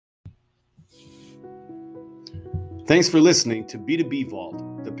Thanks for listening to B2B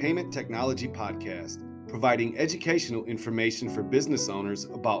Vault, the payment technology podcast, providing educational information for business owners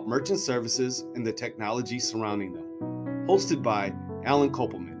about merchant services and the technology surrounding them. Hosted by Alan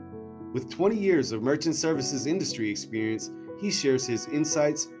Kopelman. With 20 years of merchant services industry experience, he shares his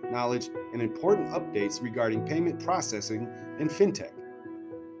insights, knowledge, and important updates regarding payment processing and fintech.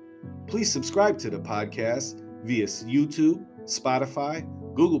 Please subscribe to the podcast via YouTube, Spotify,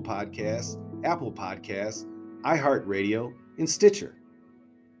 Google Podcasts, Apple Podcasts, iHeartRadio, and Stitcher.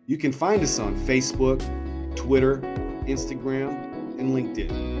 You can find us on Facebook, Twitter, Instagram, and LinkedIn.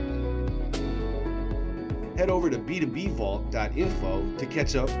 Head over to b2bvault.info to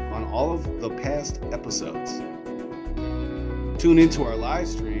catch up on all of the past episodes. Tune into our live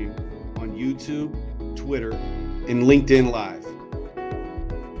stream on YouTube, Twitter, and LinkedIn Live.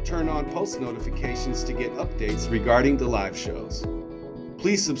 Turn on post notifications to get updates regarding the live shows.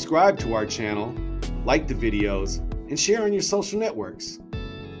 Please subscribe to our channel, like the videos, and share on your social networks.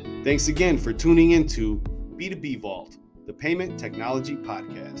 Thanks again for tuning into B2B Vault, the Payment Technology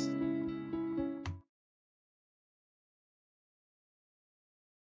Podcast.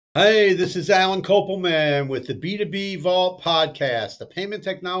 Hey, this is Alan Kopelman with the B2B Vault Podcast, the Payment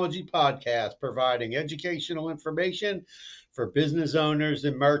Technology Podcast, providing educational information for business owners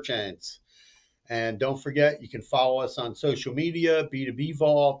and merchants. And don't forget, you can follow us on social media, B2B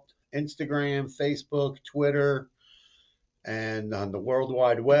Vault, Instagram, Facebook, Twitter, and on the World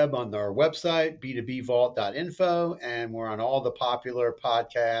Wide Web on our website, b2bvault.info, and we're on all the popular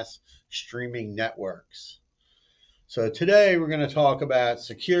podcast streaming networks. So today we're going to talk about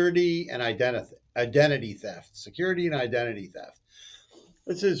security and identity theft. Security and identity theft.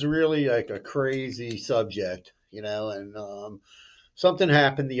 This is really like a crazy subject, and something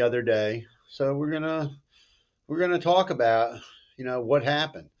happened the other day. So we're gonna talk about, what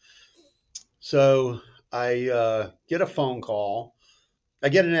happened. So I get a phone call. I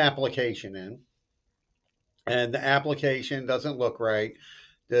get an application in, and the application doesn't look right.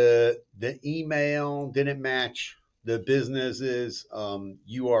 The email didn't match the business's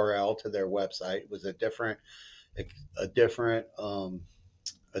URL to their website. It was a different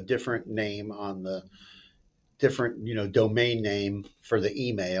name on the different domain name for the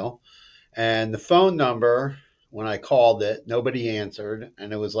email, and the phone number. When I called it, nobody answered,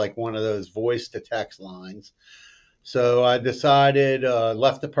 and it was like one of those voice to text lines. So I decided,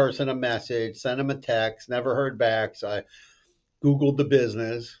 left the person a message, sent him a text, never heard back. So I Googled the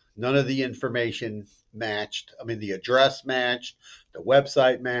business. None of the information matched. I mean, the address matched, the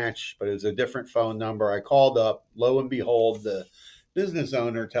website matched, but it was a different phone number. I called up. Lo and behold, the business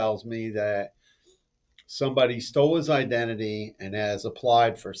owner tells me that somebody stole his identity and has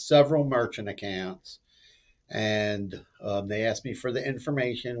applied for several merchant accounts. And they asked me for the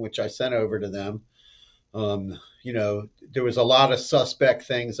information, which I sent over to them. There was a lot of suspect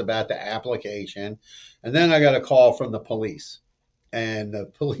things about the application. And then I got a call from the police. And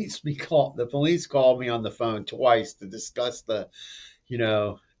the police called me on the phone twice to discuss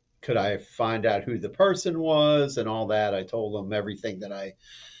could I find out who the person was and all that. I told them everything that I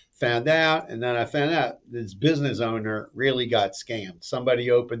found out. And then I found out this business owner really got scammed. Somebody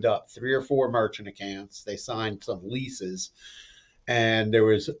opened up 3 or 4 merchant accounts. They signed some leases, and there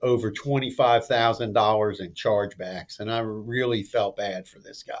was over $25,000 in chargebacks. And I really felt bad for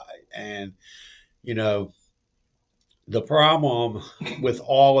this guy. And, the problem with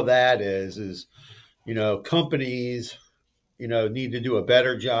all of that is companies, need to do a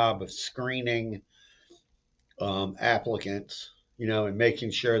better job of screening applicants, and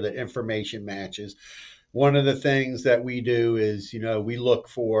making sure that information matches. One of the things that we do is, we look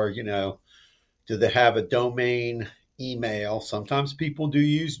for, do they have a domain email? Sometimes people do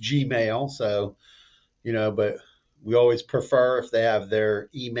use Gmail. So, but we always prefer if they have their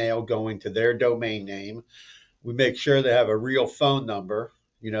email going to their domain name. We make sure they have a real phone number,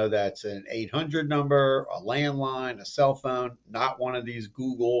 that's an 800 number, a landline, a cell phone, not one of these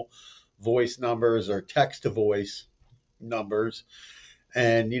Google voice numbers or text to voice numbers.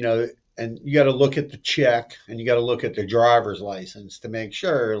 And, and you got to look at the check, and you got to look at the driver's license to make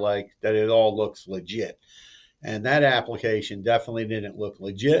sure that it all looks legit. And that application definitely didn't look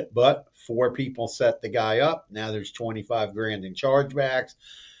legit, but 4 people set the guy up. Now there's $25,000 in chargebacks.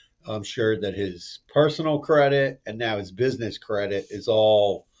 I'm sure that his personal credit and now his business credit is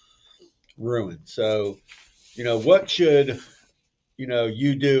all ruined. So, what should,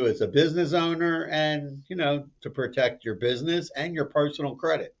 you do as a business owner and, to protect your business and your personal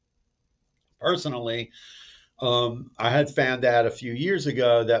credit? Personally, I had found out a few years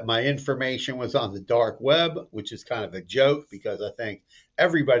ago that my information was on the dark web, which is kind of a joke because I think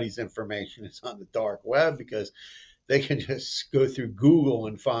everybody's information is on the dark web because they can just go through Google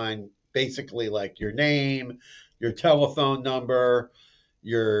and find basically like your name, your telephone number,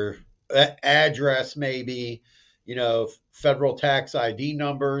 your address, maybe. Federal tax ID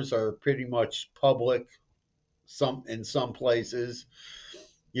numbers are pretty much public in some places,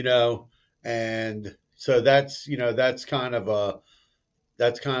 you know, and so that's kind of a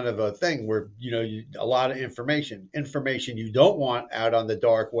thing where a lot of information you don't want out on the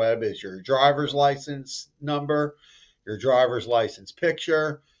dark web is your driver's license number, your driver's license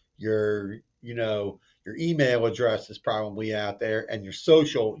picture, your email address is probably out there, and your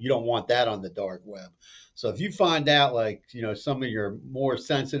social. You don't want that on the dark web. So if you find out like some of your more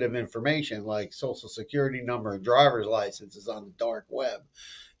sensitive information like social security number and driver's license is on the dark web,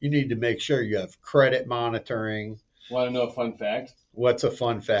 you need to make sure you have credit monitoring. Want to know a fun fact? What's a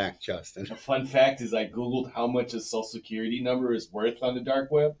fun fact, Justin? A fun fact is I Googled how much a social security number is worth on the dark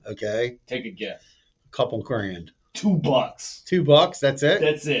web. Okay. Take a guess. A couple grand. $2. $2? That's it?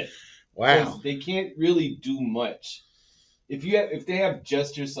 That's it. Wow. They can't really do much. If they have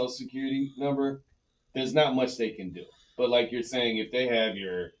just your social security number, there's not much they can do. But like you're saying, if they have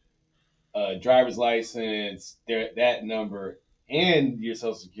your driver's license, that number, and your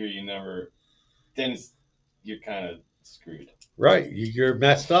social security number, then you're kind of screwed. Right, you're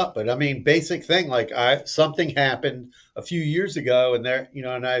messed up. But I mean, basic thing like something happened a few years ago, and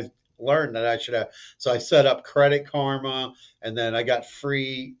and I learned that I should have. So I set up Credit Karma, and then I got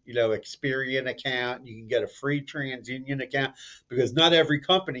free, Experian account. You can get a free TransUnion account because not every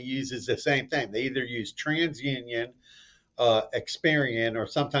company uses the same thing. They either use TransUnion, Experian, or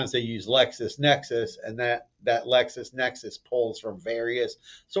sometimes they use LexisNexis, and that LexisNexis pulls from various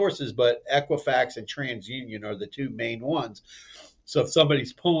sources, but Equifax and TransUnion are the two main ones. So if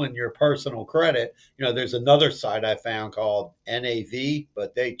somebody's pulling your personal credit, there's another site I found called NAV,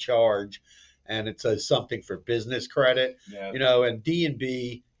 but they charge, and it says something for business credit, and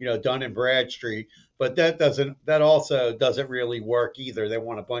D&B, Dun & Bradstreet, but that also doesn't really work either. They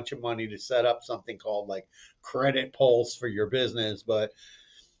want a bunch of money to set up something called like Credit Pulse for your business, but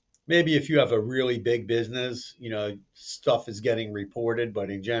maybe if you have a really big business, stuff is getting reported, but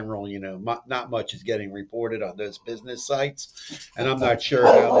in general, not much is getting reported on those business sites. And I'm not sure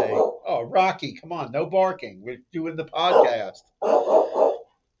how they. Oh, Rocky, come on, no barking. We're doing the podcast.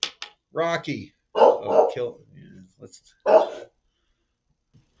 Rocky, kill. Let's.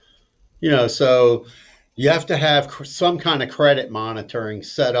 So you have to have some kind of credit monitoring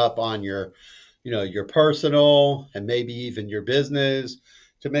set up on your personal and maybe even your business,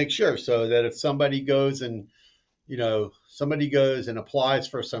 to make sure so that if somebody goes and applies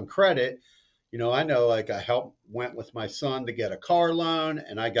for some credit, I know like went with my son to get a car loan,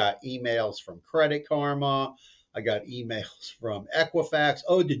 and I got emails from Credit Karma. I got emails from Equifax.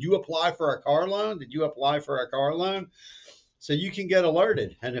 Oh, did you apply for a car loan? Did you apply for a car loan? So you can get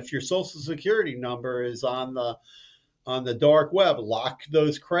alerted. And if your social security number is on the dark web, lock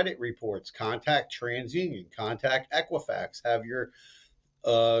those credit reports, contact TransUnion, contact Equifax, have your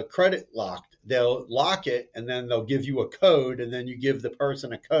credit locked. They'll lock it, and then they'll give you a code, and then you give the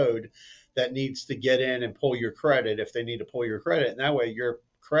person a code that needs to get in and pull your credit if they need to pull your credit, and that way your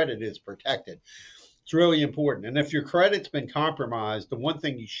credit is protected. It's really important. And if your credit's been compromised, the one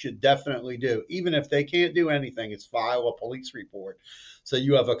thing you should definitely do, even if they can't do anything, is file a police report so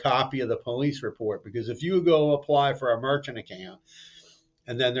you have a copy of the police report. Because if you go apply for a merchant account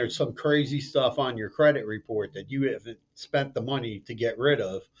and then there's some crazy stuff on your credit report that you haven't spent the money to get rid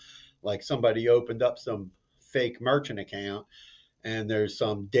of, like somebody opened up some fake merchant account and there's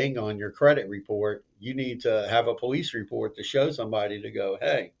some ding on your credit report, you need to have a police report to show somebody to go,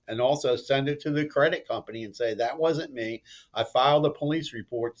 hey, and also send it to the credit company and say, that wasn't me. I filed a police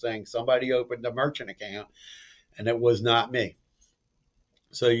report saying somebody opened a merchant account and it was not me.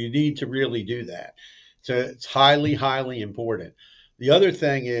 So you need to really do that. So it's highly, highly important. The other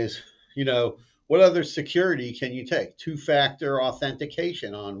thing is, what other security can you take? Two-factor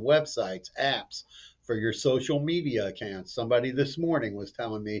authentication on websites, apps, for your social media accounts. Somebody this morning was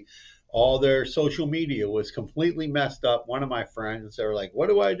telling me all their social media was completely messed up. One of my friends, they were like, what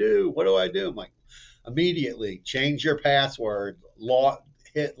do I do? What do I do? I'm like, immediately change your password,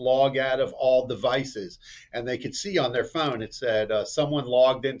 hit log out of all devices. And they could see on their phone, it said, someone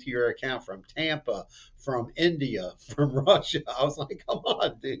logged into your account from Tampa, from India, from Russia. I was like, come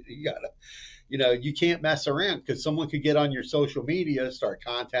on, dude, you gotta, you can't mess around, because someone could get on your social media, start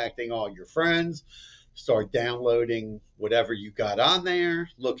contacting all your friends, start downloading whatever you got on there,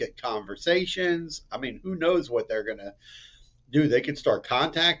 look at conversations. I mean, who knows what they're going to do, they could start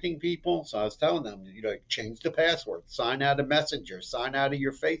contacting people. So I was telling them, change the password, sign out of Messenger, sign out of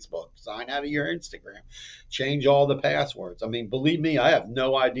your Facebook, sign out of your Instagram, change all the passwords. I mean, believe me, I have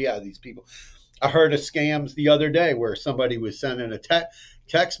no idea how these people. I heard of scams the other day where somebody was sending a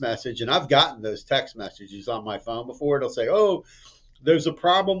text message, and I've gotten those text messages on my phone before. It'll say, "Oh, there's a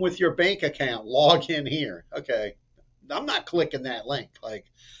problem with your bank account. Log in here." Okay, I'm not clicking that link. Like,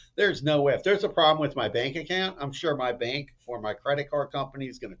 there's no way. If there's a problem with my bank account, I'm sure my bank or my credit card company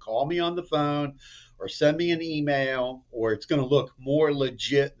is going to call me on the phone or send me an email, or it's going to look more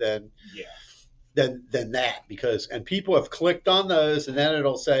legit than that, because and people have clicked on those, and then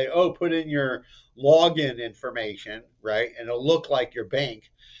it'll say, "Oh, put in your login information," right? And it'll look like your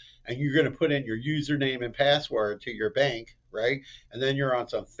bank, and you're going to put in your username and password to your bank, right? And then you're on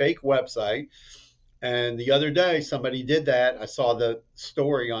some fake website. And the other day, somebody did that. I saw the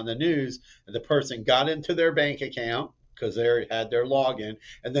story on the news, and the person got into their bank account because they had their login,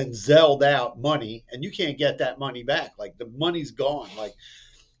 and then Zelled out money, and you can't get that money back. Like, the money's gone. Like,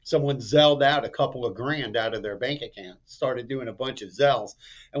 someone Zelled out a couple of grand out of their bank account, started doing a bunch of Zells.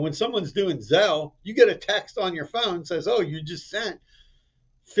 And when someone's doing Zelle, you get a text on your phone says, "Oh, you just sent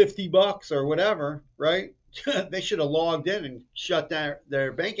 $50 or whatever," right? They should have logged in and shut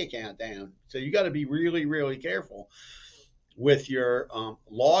their bank account down. So you got to be really, really careful with your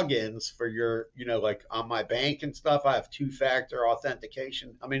logins for your, like on my bank and stuff. I have 2-factor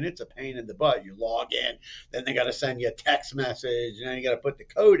authentication. I mean, it's a pain in the butt. You log in, then they got to send you a text message, and then you got to put the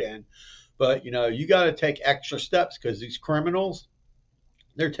code in. But, you got to take extra steps, because these criminals,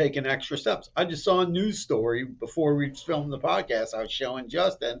 they're taking extra steps. I just saw a news story before we filmed the podcast. I was showing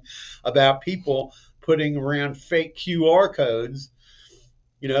Justin about people putting around fake QR codes,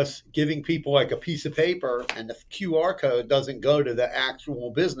 giving people like a piece of paper, and the QR code doesn't go to the actual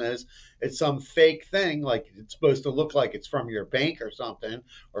business. It's some fake thing. Like, it's supposed to look like it's from your bank or something,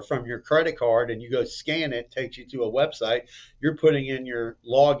 or from your credit card, and you go scan it, takes you to a website. You're putting in your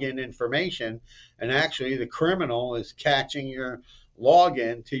login information, and actually the criminal is catching your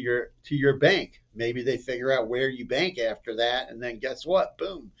login to your bank. Maybe they figure out where you bank after that, and then guess what?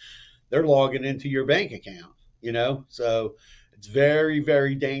 Boom, they're logging into your bank account. So it's very,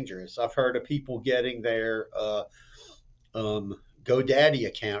 very dangerous. I've heard of people getting their GoDaddy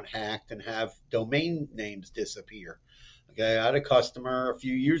account hacked and have domain names disappear. Okay, I had a customer a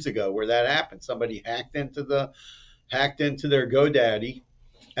few years ago where that happened. Somebody hacked into their GoDaddy,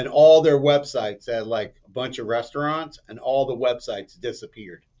 and all their websites had like a bunch of restaurants, and all the websites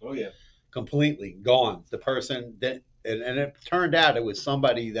disappeared. Oh yeah, completely gone. The person that, and it turned out it was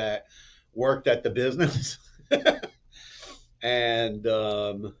somebody that worked at the business. And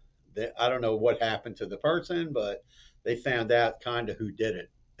I don't know what happened to the person, but they found out kind of who did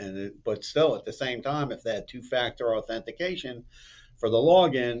it. But still, at the same time, if they had 2-factor authentication for the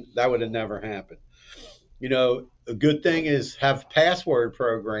login, that would have never happened. A good thing is have password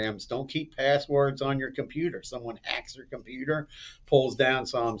programs. Don't keep passwords on your computer. Someone hacks your computer, pulls down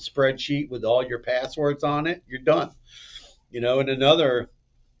some spreadsheet with all your passwords on it, you're done. And another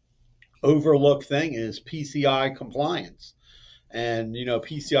overlooked thing is PCI compliance. And,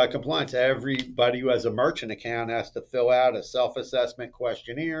 PCI compliance, everybody who has a merchant account has to fill out a self-assessment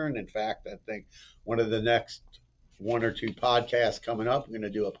questionnaire. And in fact, I think one of the next 1 or 2 podcasts coming up, I'm going to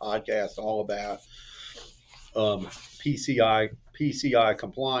do a podcast all about PCI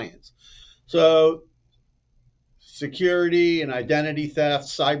compliance. So security and identity theft,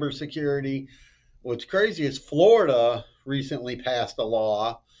 cybersecurity. What's crazy is Florida recently passed a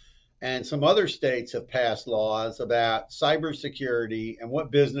law, and some other states have passed laws about cybersecurity and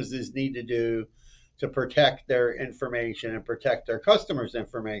what businesses need to do to protect their information and protect their customers'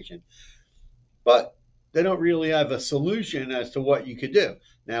 information. But they don't really have a solution as to what you could do.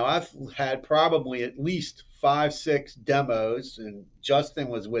 Now, I've had probably at least 5-6 demos, and Justin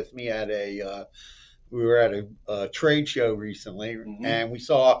was with me at we were at a trade show recently, and we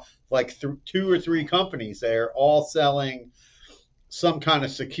saw like 2 or 3 companies there all selling some kind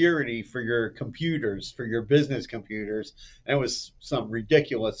of security for your computers, for your business computers. And it was some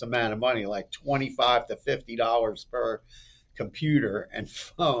ridiculous amount of money, like $25 to $50 per computer and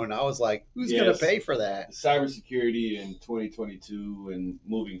phone. I was like, who's going to pay for that? Cybersecurity in 2022 and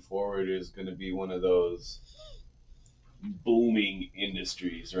moving forward is going to be one of those booming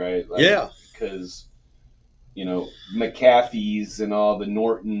industries, right? Because, McAfee's and all the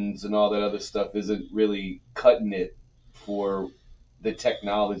Nortons and all that other stuff isn't really cutting it for the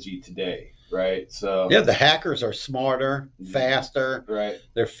technology today. right? So yeah, the hackers are smarter, faster. right.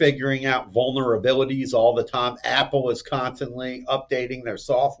 They're figuring out vulnerabilities all the time. Apple is constantly updating their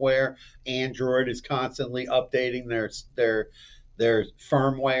software. Android is constantly updating their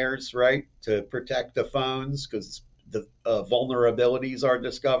firmwares, right, to protect the phones because the vulnerabilities are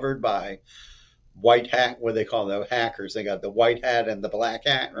discovered by white hat. What they call the hackers? They got the white hat and the black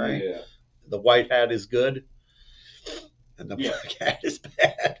hat, right? Yeah. The white hat is good, and the Yeah. black hat is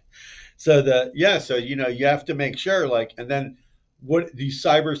bad. So you have to make sure, like, and then what these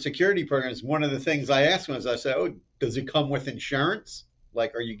cybersecurity programs. One of the things I asked was, I said, "Oh, does it come with insurance?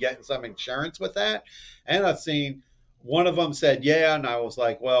 Like, are you getting some insurance with that?" And I've seen one of them said, "Yeah," and I was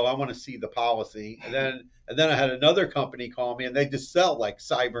like, "Well, I want to see the policy." And then I had another company call me, and they just sell like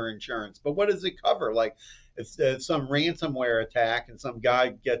cyber insurance. But what does it cover? Like, if some ransomware attack and some guy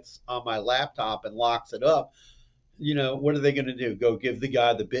gets on my laptop and locks it up, what are they going to do? Go give the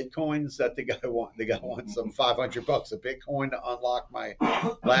guy the bitcoins that the guy wants? The guy wants some $500 of Bitcoin to unlock my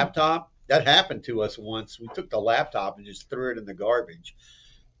laptop. That happened to us once. We took the laptop and just threw it in the garbage,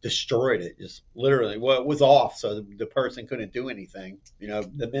 destroyed it, just literally. Well, it was off, so the person couldn't do anything.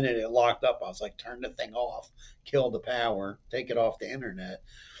 The minute it locked up, I was like, turn the thing off, kill the power, take it off the internet,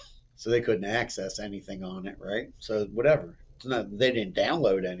 so they couldn't access anything on it, right? So whatever. They didn't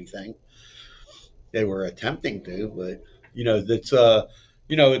download anything. They were attempting to, but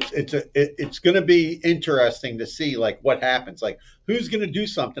it's going to be interesting to see like what happens. Like, who's going to do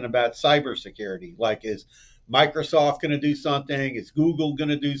something about cybersecurity? Like, is Microsoft going to do something? Is Google going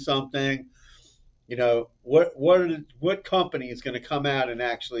to do something? What company is going to come out and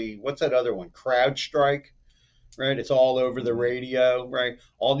actually, what's that other one? CrowdStrike, right? It's all over the radio, right?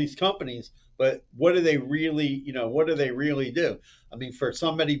 All these companies, but what do they really, what do they really do? I mean, for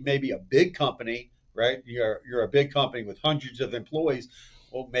somebody, maybe a big company, right? You're a big company with hundreds of employees.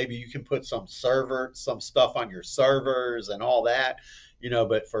 Well, maybe you can put some stuff on your servers and all that,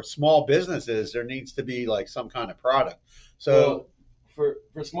 but for small businesses, there needs to be like some kind of product. So for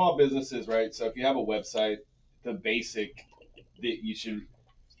small businesses, right? So if you have a website, the basic that you should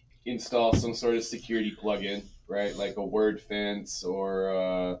install some sort of security plugin, right? Like a WordFence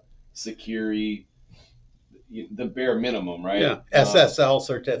or Security, the bare minimum, right? Yeah, SSL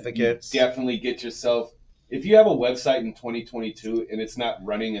certificates. Definitely get yourself, if you have a website in 2022 and it's not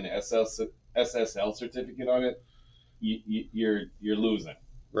running an SSL certificate on it, you're losing.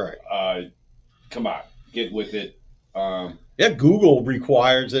 Right. Come on, get with it. Yeah, Google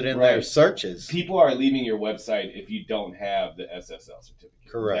requires it in their searches. People are leaving your website if you don't have the SSL certificate.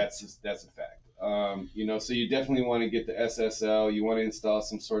 Correct. That's a fact. So you definitely want to get the SSL. You want to install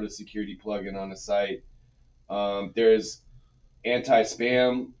some sort of security plugin on the site. There's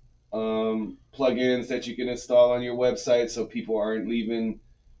anti-spam plugins that you can install on your website so people aren't leaving,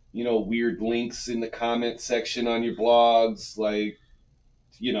 weird links in the comment section on your blogs. Like,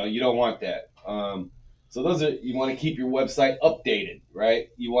 you don't want that. So you want to keep your website updated, right?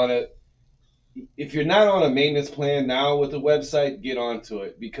 You want to, if you're not on a maintenance plan now with the website, get onto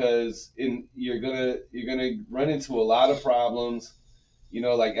it, because you're gonna run into a lot of problems.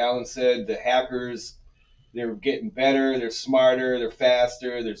 Like Alan said, the hackers, they're getting better, they're smarter, they're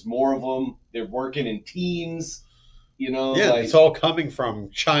faster, there's more of them, they're working in teams. It's all coming from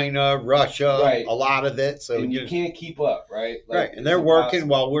China, Russia, right. A lot of it. So you can't keep up, right? Right, and they're working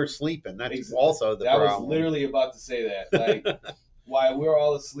while we're sleeping. That's also the problem. I was literally about to say that. Like, while we're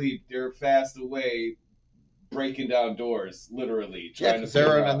all asleep, they're fast away, breaking down doors, literally.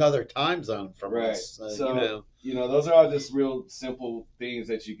 They're in another time zone from us. So, those are all just real simple things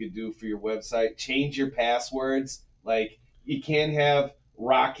that you could do for your website. Change your passwords. Like, you can't have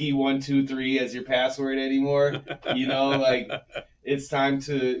Rocky123 as your password anymore. Like, it's time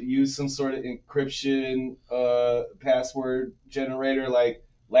to use some sort of encryption password generator like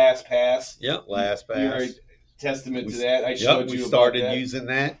LastPass. Yeah, LastPass. You're a testament to that. I showed you about that. We started using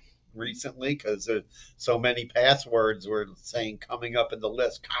that recently because so many passwords were saying, coming up in the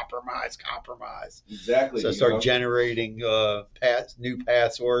list, compromise. Exactly. So start generating new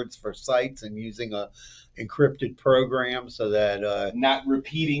passwords for sites and using a encrypted program so that not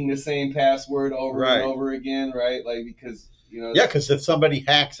repeating the same password over and over again, right? Like, because because if somebody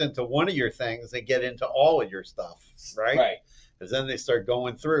hacks into one of your things, they get into all of your stuff, right? Because then they start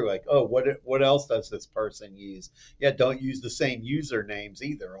going through like, oh, what else does this person use? Yeah, don't use the same usernames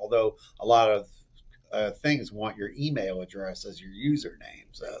either. Although a lot of things want your email address as your username,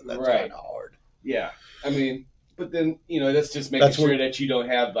 so that's kind of hard. Yeah, I mean, but then that's just making sure that you don't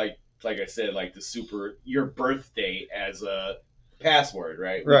have like I said, like your birthday as a password,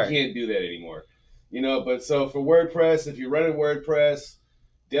 right? You can't do that anymore. But so for WordPress, if you're running WordPress,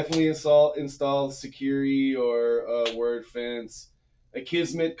 definitely install Security or WordFence.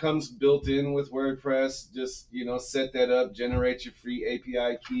 Akismet comes built in with WordPress. Just set that up, generate your free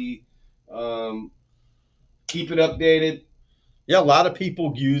API key, keep it updated. Yeah, a lot of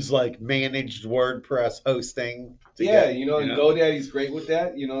people use like managed WordPress hosting to Yeah, get, and GoDaddy's great with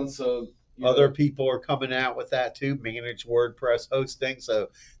that. So other people are coming out with that too, managed WordPress hosting. So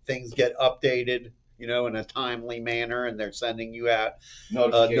things get updated, in a timely manner, and they're sending you out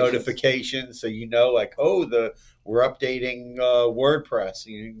notifications. So like, oh, we're updating WordPress.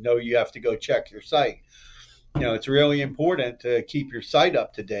 You have to go check your site. It's really important to keep your site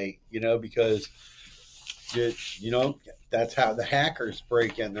up to date. Because that's how the hackers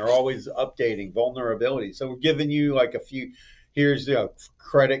break in. They're always updating vulnerabilities. So we're giving you like a few. Here's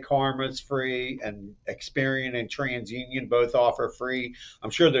Credit Karma's free, and Experian and TransUnion both offer free. I'm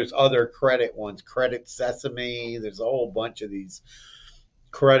sure there's other credit ones, Credit Sesame. There's a whole bunch of these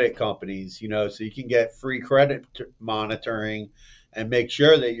credit companies, so you can get free credit monitoring and make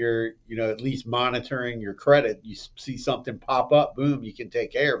sure that you're, at least monitoring your credit. You see something pop up, boom, you can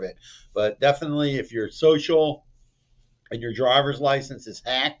take care of it. But definitely if your social and your driver's license is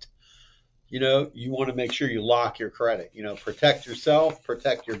hacked, you want to make sure you lock your credit, protect yourself,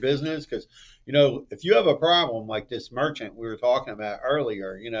 protect your business. Because, if you have a problem like this merchant we were talking about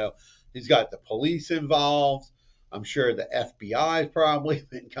earlier, he's got the police involved. I'm sure the FBI has probably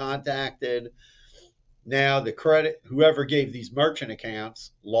been contacted. Now whoever gave these merchant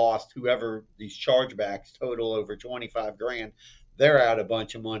accounts lost, whoever these chargebacks total over 25 grand. They're out a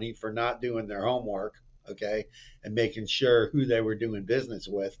bunch of money for not doing their homework. Okay. And making sure who they were doing business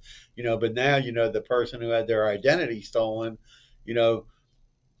with, but now, the person who had their identity stolen,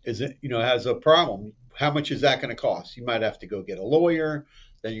 has a problem. How much is that going to cost? You might have to go get a lawyer.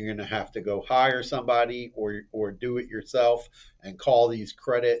 Then you're going to have to go hire somebody or do it yourself and call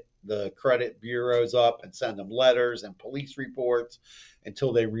the credit bureaus up and send them letters and police reports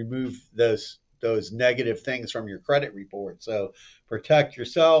until they remove those negative things from your credit report. So protect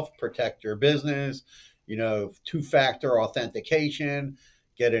yourself, protect your business, two-factor authentication,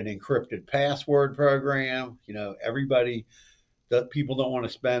 get an encrypted password program. People don't want to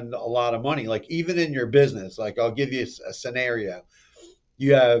spend a lot of money. Like even in your business, like I'll give you a scenario.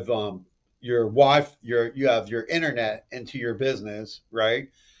 You have you have your internet into your business, right?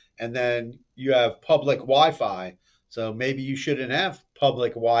 And then you have public Wi-Fi. So maybe you shouldn't have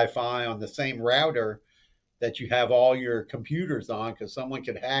public Wi-Fi on the same router that you have all your computers on, because someone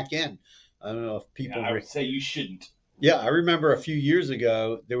could hack in. I don't know if people. Yeah, I would say you shouldn't. Yeah, I remember a few years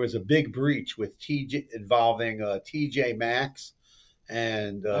ago there was a big breach with involving TJ Maxx.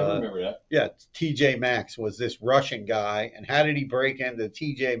 And I remember that. Yeah, TJ Maxx was this Russian guy. And how did he break into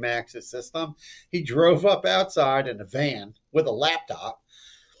TJ Maxx's system? He drove up outside in a van with a laptop.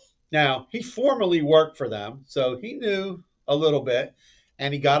 Now, he formerly worked for them, so he knew a little bit.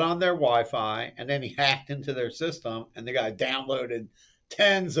 And he got on their Wi-Fi, and then he hacked into their system, and the guy downloaded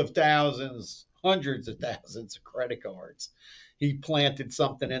tens of thousands, hundreds of thousands of credit cards. He planted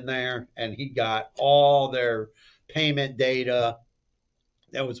something in there, and he got all their payment data.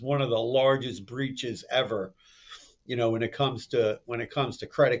 That was one of the largest breaches ever. When it comes to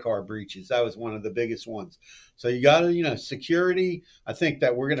credit card breaches, that was one of the biggest ones. So you got to, security. I think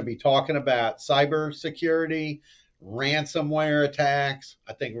that we're going to be talking about cyber security, ransomware attacks.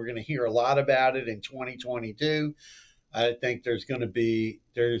 I think we're going to hear a lot about it in 2022. I think there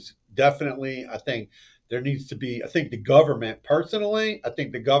needs to be, I think the government, personally, I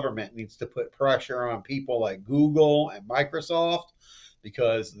think the government needs to put pressure on people like Google and Microsoft,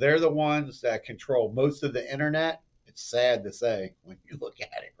 because they're the ones that control most of the internet. It's sad to say when you look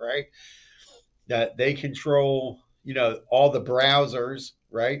at it, right? That they control, all the browsers,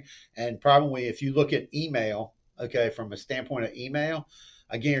 right? And probably if you look at email, okay, from a standpoint of email,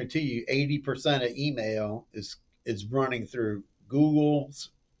 I guarantee you 80% of email is running through Google's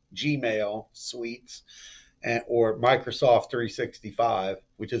Gmail suites or Microsoft 365,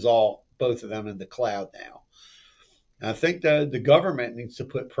 which is both of them in the cloud now. I think that the government needs to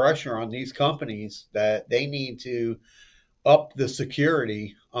put pressure on these companies that they need to up the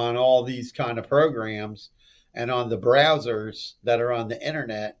security on all these kind of programs and on the browsers that are on the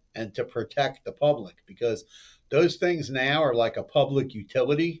internet, and to protect the public, because those things now are like a public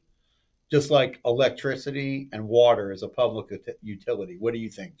utility, just like electricity and water is a public utility. What do you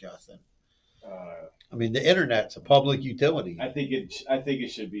think, Justin? I mean, the internet's a public utility. I think it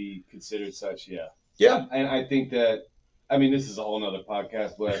should be considered such. Yeah. Yeah. And I think that, this is a whole nother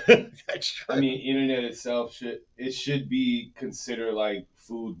podcast, but that's true. Internet itself should be considered like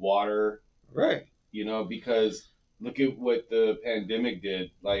food, water, right? Because look at what the pandemic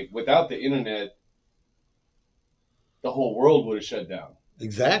did. Like, without the internet, the whole world would have shut down.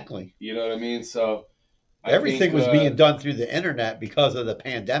 Exactly. You know what I mean? So everything was being done through the internet because of the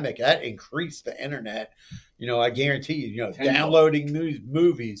pandemic. That increased the internet. I guarantee you, downloading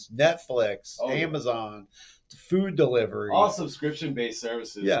movies, Netflix, Amazon, food delivery. All subscription-based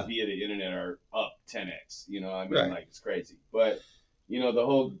services via the internet are up 10x. Like, it's crazy. But,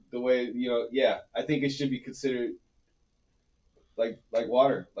 the way, I think it should be considered like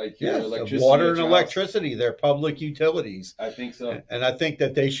water, electricity. Water and electricity, they're public utilities. I think so. And I think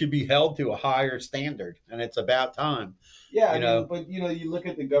that they should be held to a higher standard, and it's about time. Yeah, but you look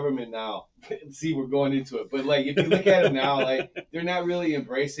at the government now. See, we're going into it, but like if you look at it now, like they're not really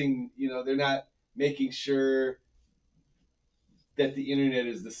embracing. They're not making sure that the internet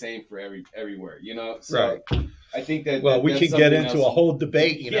is the same for everywhere. So right. I think that. Well, we can get into a whole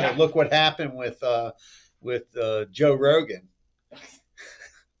debate. Look what happened with Joe Rogan.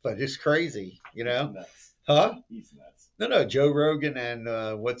 But it's crazy, He's nuts. Huh? He's nuts. No, Joe Rogan and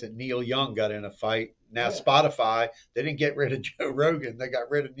Neil Young got in a fight. Now Spotify, they didn't get rid of Joe Rogan, they got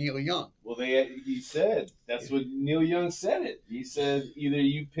rid of Neil Young. Well, he said, that's what Neil Young said it. He said, either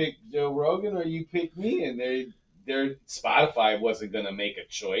you pick Joe Rogan or you pick me, and their Spotify wasn't going to make a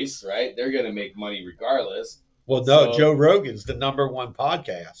choice, right? They're going to make money regardless. Well, no, Joe Rogan's the #1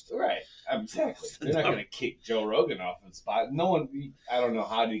 podcast. Right. Exactly. They're not going to kick Joe Rogan off of the spot. No one, I don't know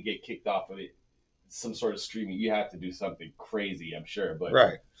how to get kicked off of it. Some sort of streaming. You have to do something crazy, I'm sure. But,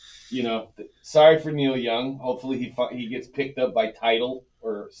 right. Sorry for Neil Young. Hopefully he gets picked up by Tidal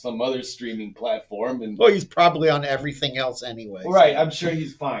or some other streaming platform. And well, he's probably on everything else anyway. Right. I'm sure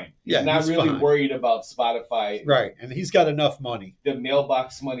he's fine. He's not really fine. Worried about Spotify. Right. And he's got enough money. The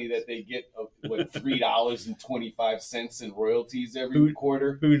mailbox money that they get of $3.25 in royalties every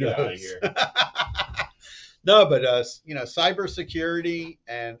quarter. Who knows? Get out of here. No, but cybersecurity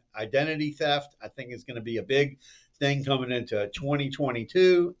and identity theft, I think, is going to be a big thing coming into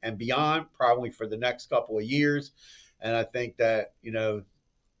 2022 and beyond, probably for the next couple of years. And I think that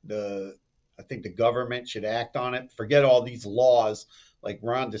the government should act on it. Forget all these laws. Like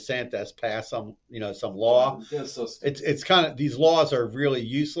Ron DeSantis passed some law. It's kind of, these laws are really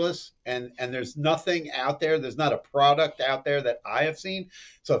useless, and there's nothing out there. There's not a product out there that I have seen.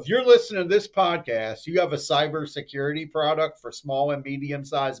 So if you're listening to this podcast, you have a cybersecurity product for small and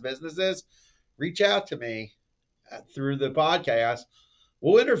medium-sized businesses, reach out to me through the podcast.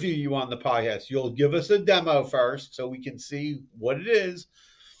 We'll interview you on the podcast. You'll give us a demo first so we can see what it is.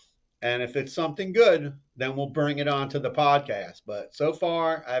 And if it's something good, then we'll bring it on to the podcast. But so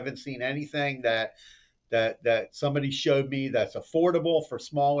far, I haven't seen anything that somebody showed me that's affordable for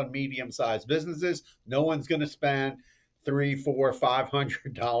small and medium-sized businesses. No one's going to spend $300, $400,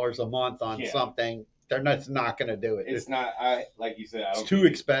 $500 a month on something. They're not going to do it. It's not. Like you said, it's too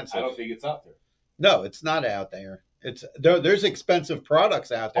expensive. I don't think it's out there. No, it's not out there. There's expensive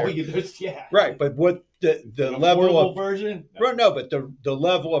products out there. Right, but what the level of version? No, but the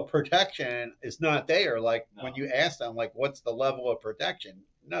level of protection is not there. Like when you ask them, like, what's the level of protection?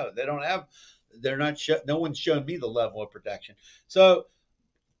 No, they don't have. They're not. No one's shown me the level of protection. So,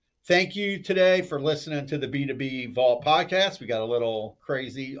 thank you today for listening to the B2B Vault podcast. We got a little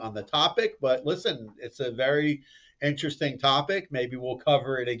crazy on the topic, but listen, it's a very interesting topic. Maybe we'll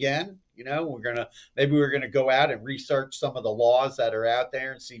cover it again. We're gonna go out and research some of the laws that are out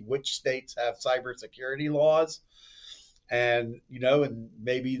there and see which states have cybersecurity laws, and and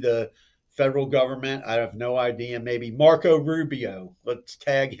maybe the federal government. I have no idea. Maybe Marco Rubio. Let's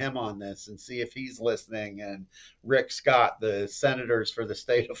tag him on this and see if he's listening. And Rick Scott, the senators for the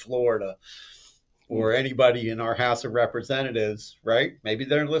state of Florida, or anybody in our House of Representatives. Right? Maybe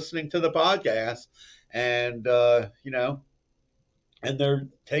they're listening to the podcast, and and they're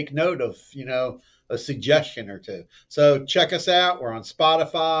take note of, a suggestion or two. So check us out. We're on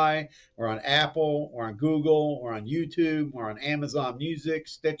Spotify. We're on Apple. We're on Google. We're on YouTube. We're on Amazon Music,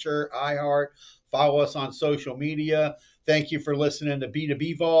 Stitcher, iHeart. Follow us on social media. Thank you for listening to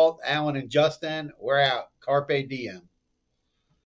B2B Vault. Alan and Justin, we're out. Carpe diem.